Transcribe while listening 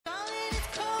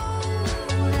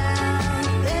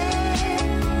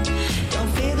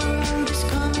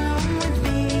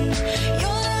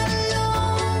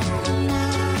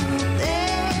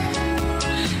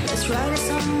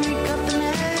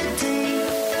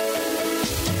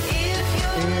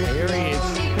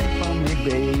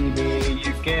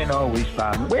his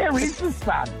son. Where is the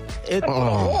son?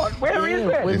 Where is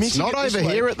it? It's not over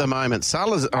here at the moment,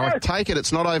 Sullers. I take it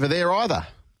it's not over there either.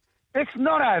 It's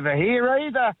not over here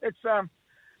either. It's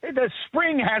the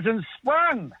spring hasn't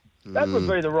sprung. That would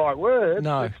be the right word.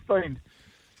 No. It's been...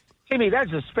 Timmy,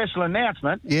 that's a special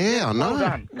announcement. Yeah, I know. Well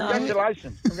done.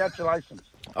 Congratulations.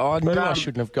 Oh, I knew I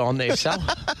shouldn't have gone there, Sal.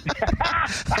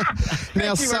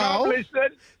 Now, so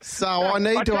I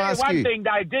need to ask you one thing,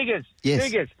 Dave. Diggers. Yes.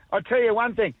 Diggers. I'll tell you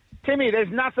one thing. Timmy,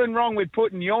 there's nothing wrong with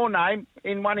putting your name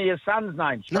in one of your son's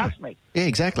names. Trust me. Yeah,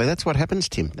 exactly. That's what happens,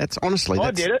 Tim. That's honestly.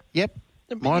 I did it. Yep.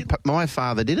 My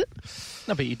father did it.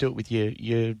 No, but you do it with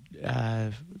your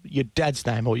dad's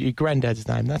name or your granddad's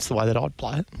name. That's the way that I'd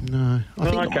play it. No.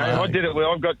 I did it.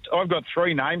 Well, I've got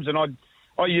three names, and I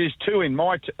used two in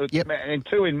my and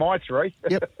two in my three.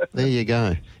 Yep. There you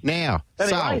go. Now,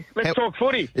 anyway, let's talk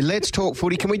footy. Let's talk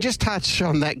footy. Can we just touch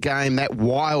on that game, that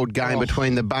wild game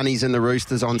between the Bunnies and the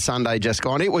Roosters on Sunday just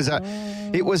gone? It was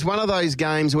one of those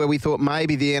games where we thought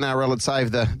maybe the NRL had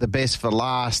saved the best for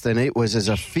last, and it was as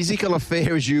a physical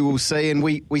affair as you will see. And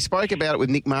we spoke about it with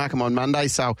Nick Markham on Monday.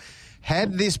 So,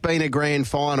 had this been a grand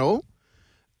final,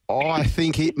 I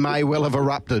think it may well have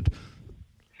erupted.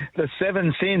 The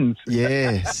seven sins.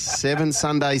 Yes, 7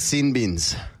 Sunday sin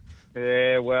bins.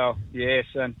 Yeah, well, yes.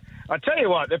 And I tell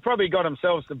you what, they've probably got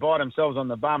themselves to bite themselves on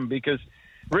the bum because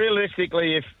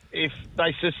realistically, if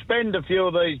they suspend a few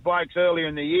of these blokes earlier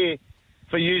in the year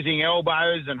for using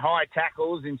elbows and high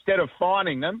tackles instead of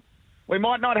fining them, we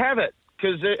might not have it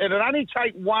because it'd only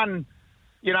take one.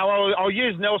 You know, I'll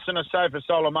use Nelson Asofa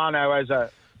Solomano as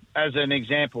an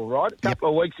example, right? A couple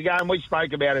of weeks ago, and we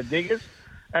spoke about it, Diggers.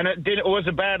 And it was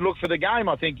a bad look for the game,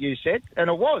 I think you said, and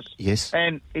it was. Yes.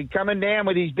 And he coming down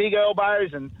with his big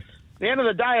elbows, and at the end of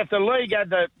the day, if the league had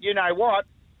the, you know what,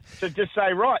 to just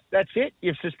say, right, that's it,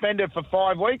 you've suspended for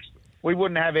 5 weeks, we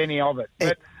wouldn't have any of it.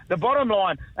 But the bottom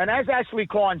line, and as Ashley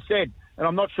Klein said, and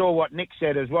I'm not sure what Nick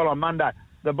said as well on Monday,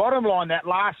 the bottom line, that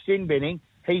last sin binning,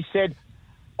 he said,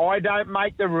 I don't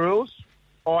make the rules,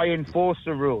 I enforce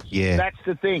the rules. Yeah. That's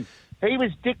the thing. He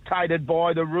was dictated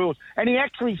by the rules, and he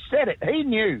actually said it. He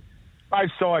knew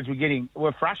both sides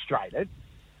were frustrated,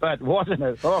 but wasn't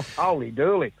it? Oh, holy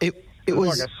dooly! It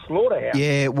was like a slaughterhouse.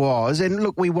 Yeah, it was. And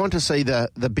look, we want to see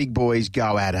the big boys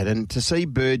go at it, and to see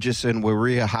Burgess and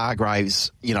Waria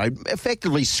Hargraves, you know,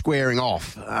 effectively squaring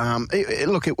off.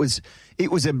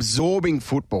 It was absorbing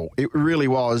football. It really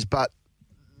was, but.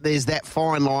 There's that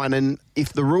fine line, and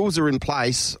if the rules are in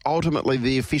place, ultimately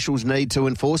the officials need to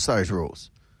enforce those rules.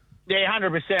 Yeah,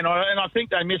 100%. And I think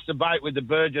they missed the boat with the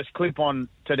Burgess clip on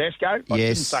Tedesco. I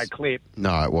didn't say clip.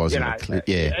 No, it wasn't a clip,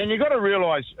 yeah. And you've got to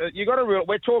realise,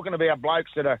 we're talking about blokes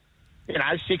that are,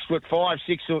 6'5",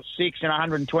 6'6", and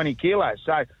 120 kilos.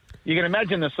 So you can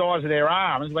imagine the size of their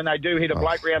arms when they do hit a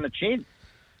bloke round the chin.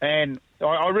 And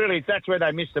I really, that's where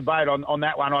they missed the boat on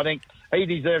that one. I think he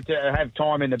deserved to have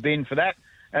time in the bin for that.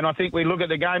 And I think we look at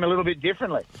the game a little bit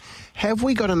differently. Have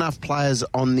we got enough players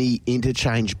on the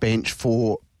interchange bench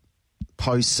for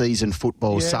post-season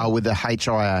football, so with the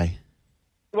HIA?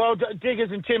 Well,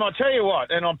 Diggers and Tim, I'll tell you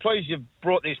what, and I'm pleased you've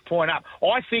brought this point up.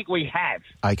 I think we have.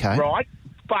 Okay. Right?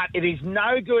 But it is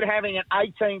no good having an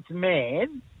 18th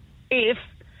man if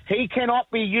he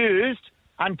cannot be used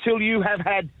until you have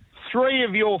had 3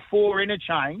 of your 4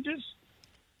 interchanges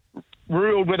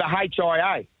ruled with a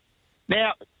HIA.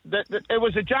 Now, it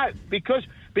was a joke because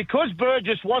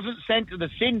Burgess wasn't sent to the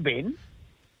sin bin,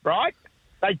 right?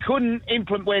 They couldn't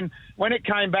implement when it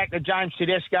came back that James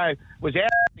Tedesco was out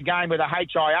of the game with a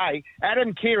HIA.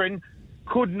 Adam Kieran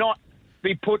could not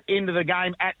be put into the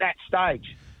game at that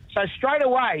stage. So straight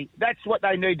away, that's what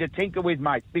they need to tinker with,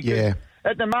 mate. Because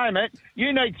at the moment,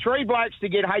 you need 3 blokes to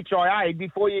get HIA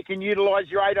before you can utilise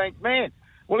your 18th man.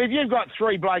 Well, if you've got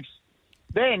 3 blokes,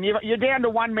 then you're down to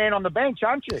 1 man on the bench,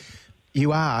 aren't you?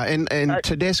 You are, and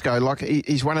Tedesco, like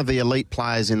he's one of the elite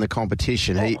players in the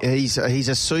competition. He's a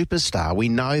superstar. We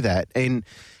know that, and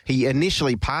he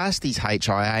initially passed his HIA,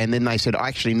 and then they said,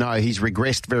 actually, no, he's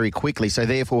regressed very quickly, so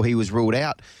therefore he was ruled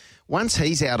out. Once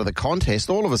he's out of the contest,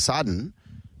 all of a sudden,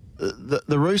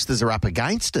 the Roosters are up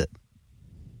against it.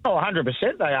 Oh, 100%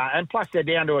 they are, and plus they're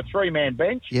down to a 3-man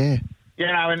bench. Yeah,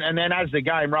 and then as the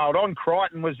game rolled on,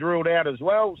 Crichton was ruled out as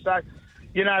well, so.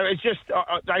 It's just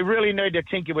they really need to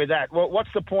tinker with that. Well,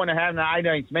 what's the point of having an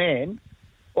 18th man,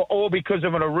 or because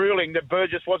of a ruling that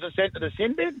Burgess wasn't sent to the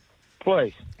sin bin?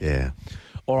 Please. Yeah.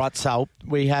 All right, Sal,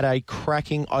 we had a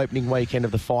cracking opening weekend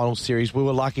of the final series. We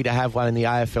were lucky to have one in the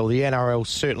AFL. The NRL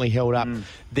certainly held up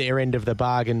their end of the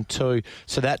bargain too.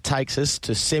 So that takes us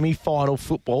to semi-final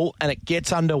football, and it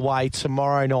gets underway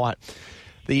tomorrow night.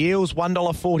 The Eels,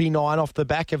 $1.49 off the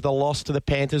back of the loss to the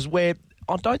Panthers, where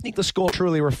I don't think the score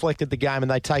truly reflected the game,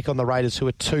 and they take on the Raiders, who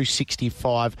are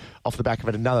 265 off the back of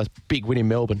it. Another big win in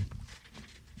Melbourne.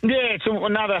 Yeah, it's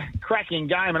another cracking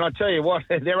game, and I tell you what,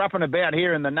 they're up and about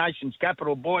here in the nation's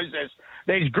capital, boys.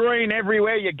 There's green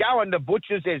everywhere. You go into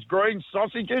butchers, there's green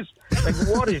sausages. And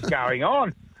what is going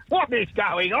on? What is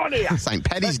going on here? St.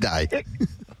 Paddy's Day.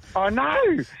 I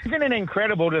know. Isn't it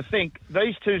incredible to think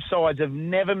these two sides have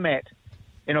never met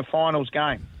in a finals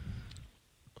game?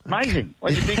 Amazing.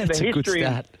 When you think of the history. Good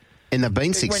stat. And they've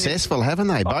been successful, haven't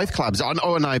they? Both clubs. I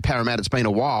know Parramatta's been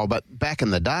a while, but back in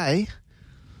the day.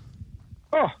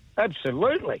 Oh,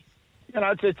 absolutely. You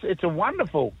know, it's a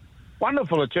wonderful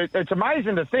achievement. It's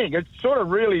amazing to think. It sort of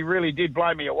really, really did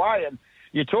blow me away. And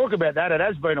you talk about that. It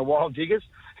has been a while, Diggers.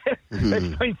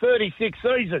 It's been 36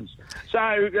 seasons.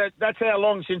 So that's how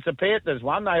long since the Panthers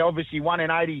won. They obviously won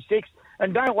in 86.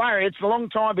 And don't worry, it's a long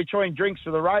time between drinks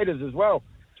for the Raiders as well.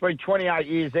 It's been 28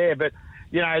 years there. But,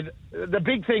 you know, the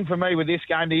big thing for me with this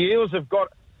game, the Eels they've got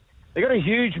a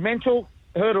huge mental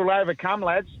hurdle to overcome,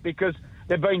 lads, because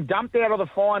they've been dumped out of the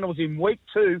finals in week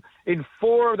 2 in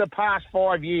 4 of the past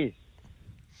 5 years.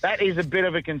 That is a bit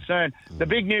of a concern. The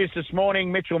big news this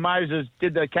morning, Mitchell Moses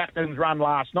did the captain's run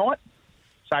last night.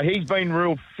 So he's been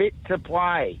ruled fit to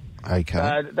play.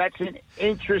 Okay. That's an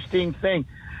interesting thing.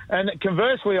 And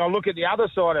conversely, I look at the other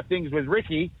side of things with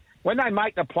Ricky. When they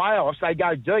make the playoffs, they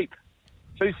go deep.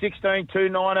 216,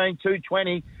 219,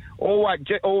 220,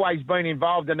 always been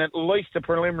involved in at least a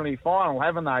preliminary final,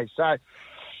 haven't they? So,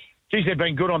 geez, they've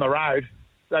been good on the road.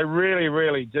 They really,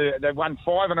 really do. They've won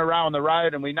 5 in a row on the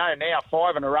road, and we know now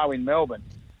 5 in a row in Melbourne.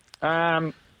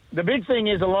 The big thing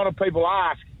is a lot of people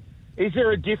ask, is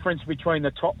there a difference between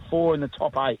the top 4 and the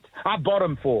top 8?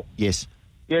 Bottom 4. Yes.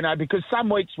 You know, because some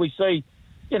weeks we see,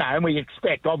 you know, and we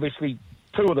expect, obviously,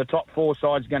 2 of the top 4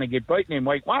 sides are going to get beaten in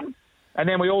week 1, and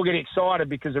then we all get excited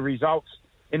because of results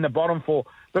in the bottom 4.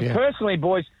 But personally,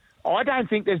 boys, I don't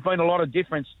think there's been a lot of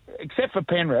difference, except for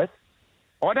Penrith.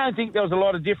 I don't think there was a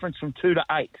lot of difference from 2 to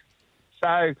 8.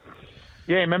 So,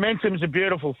 yeah, momentum's a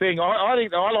beautiful thing. I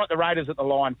think I like the Raiders at the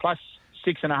line, plus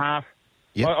 6.5.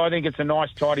 Yep. I think it's a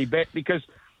nice, tidy bet because,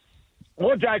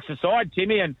 all jokes aside,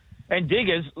 Timmy and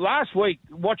Diggers, last week,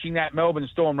 watching that Melbourne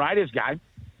Storm Raiders game,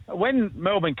 when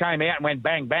Melbourne came out and went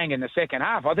bang, bang in the second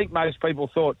half, I think most people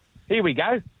thought, here we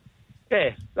go.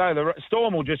 Yeah, so the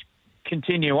Storm will just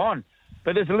continue on.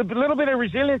 But there's a little bit of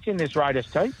resilience in this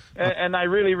Raiders team, and they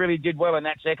really, really did well in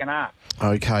that second half.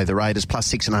 Okay, the Raiders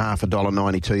plus 6.5,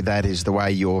 $1.92. That is the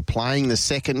way you're playing the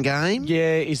second game.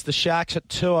 Yeah, is the Sharks at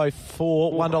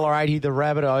 2.04, $1.80 the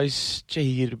Rabbitohs. Gee,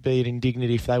 you'd be an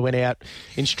indignity if they went out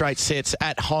in straight sets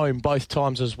at home both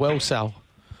times as well, Sal.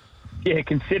 Yeah,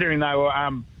 considering they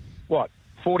were,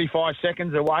 45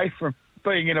 seconds away from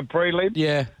being in a prelim.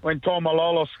 Yeah. When Tom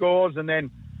Malolo scores, and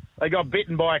then they got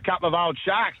bitten by a couple of old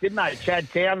Sharks, didn't they?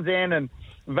 Chad Townsend and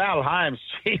Val Holmes.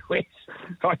 Gee whiz.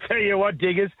 I tell you what,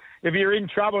 Diggers, if you're in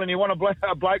trouble and you want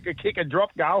a bloke to kick a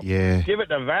drop goal, give it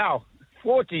to Val.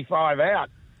 45 out.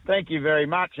 Thank you very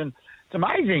much. And it's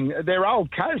amazing. Their old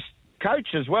coach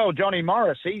as well, Johnny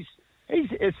Morris, he's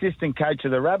assistant coach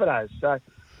of the Rabbitohs. So,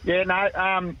 yeah,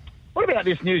 no. What about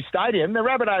this new stadium? The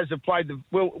Rabbitohs have played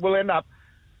will end up.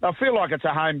 They'll feel like it's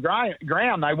a home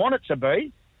ground. They want it to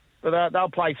be. But they'll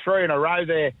play 3 in a row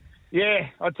there. Yeah,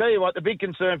 I'll tell you what, the big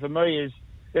concern for me is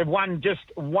they've won just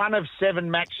 1 of 7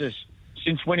 matches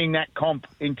since winning that comp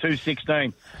in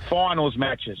 2016. Finals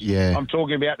matches. Yeah. I'm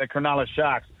talking about the Cronulla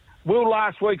Sharks. Will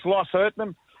last week's loss hurt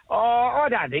them? Oh, I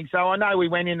don't think so. I know we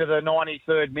went into the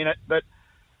 93rd minute, but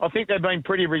I think they've been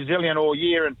pretty resilient all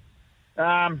year. And,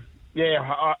 I'm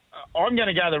going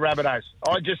to go the Rabbitohs.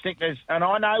 I just think and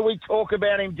I know we talk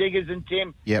about him, Diggers and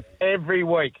Tim, every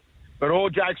week. But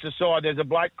all jokes aside, there's a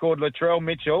bloke called Latrell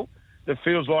Mitchell that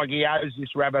feels like he owes this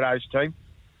Rabbitohs team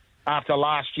after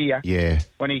last year. Yeah.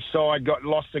 When his side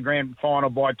lost the grand final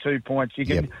by 2 points. You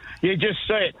just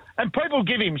see it. And people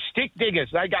give him stick, Diggers.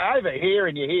 They go over here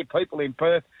and you hear people in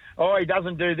Perth, oh, he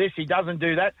doesn't do this, he doesn't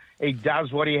do that. He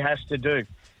does what he has to do.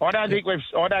 I don't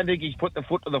think he's put the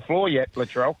foot to the floor yet,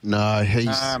 Latrell. No,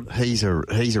 he's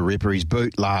a ripper. His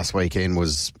boot last weekend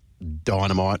was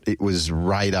dynamite. It was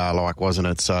radar-like, wasn't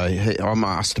it? So I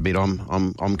must admit,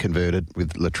 I'm converted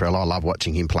with Latrell. I love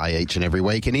watching him play each and every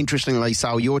week. And interestingly,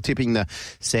 Sal, you're tipping the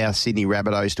South Sydney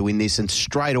Rabbitohs to win this. And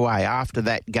straight away after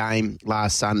that game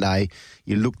last Sunday,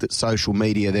 you looked at social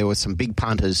media. There were some big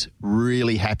punters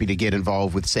really happy to get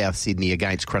involved with South Sydney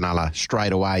against Cronulla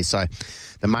straight away. So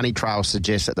the money trail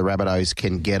suggests that the Rabbitohs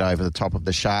can get over the top of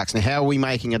the Sharks. Now, how are we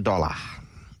making $1?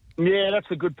 Yeah, that's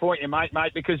a good point you make,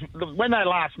 mate, because when they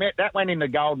last met, that went into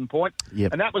Golden Point,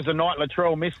 and that was the night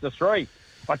Latrell missed the 3.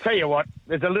 I tell you what,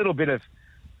 there's a little bit of...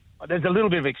 there's a little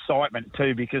bit of excitement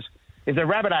too, because if the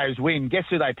Rabbitohs win, guess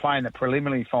who they play in the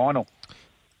preliminary final?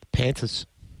 Panthers.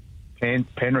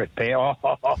 Penrith.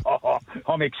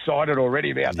 I'm excited already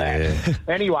about that.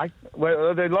 Anyway,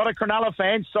 there's a lot of Cronulla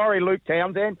fans. Sorry, Luke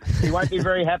Townsend. He won't be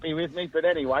very happy with me. But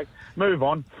anyway, move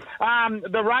on.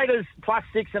 The Raiders plus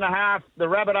 6.5. The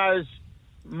Rabbitohs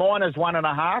minus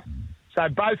 1.5. So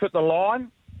both at the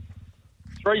line.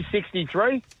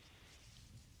 363.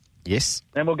 Yes.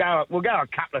 Then we'll go a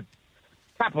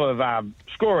couple of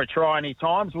score a try any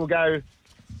times. We'll go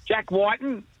Jack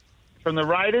Whiten from the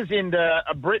Raiders into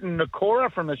a Britton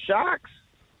Nakora from the Sharks,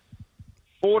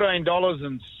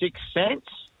 $14.06.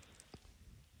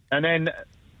 And then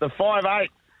the 5'8",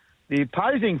 the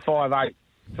opposing 5'8"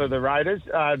 for the Raiders,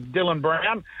 Dylan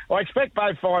Brown. I expect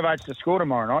both 5'8s to score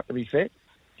tomorrow night, to be fair.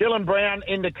 Dylan Brown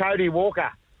into Cody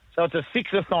Walker. So it's a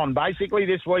six-a-thon, basically,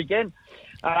 this weekend.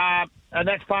 And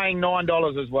that's paying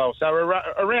 $9 as well. So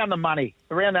around the money,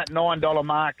 around that $9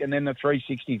 mark, and then the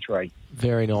 363.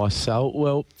 Very nice, Sal.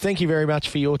 Well, thank you very much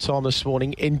for your time this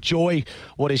morning. Enjoy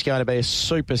what is going to be a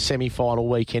super semi-final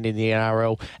weekend in the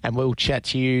NRL, and we'll chat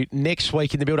to you next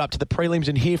week in the build-up to the prelims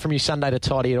and hear from you Sunday to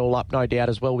tidy it all up, no doubt,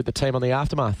 as well, with the team on the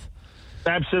aftermath.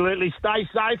 Absolutely. Stay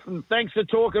safe, and thanks for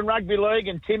talking rugby league.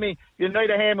 And, Timmy, if you need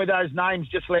a hand with those names,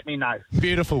 just let me know.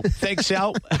 Beautiful. Thanks,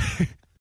 Sal.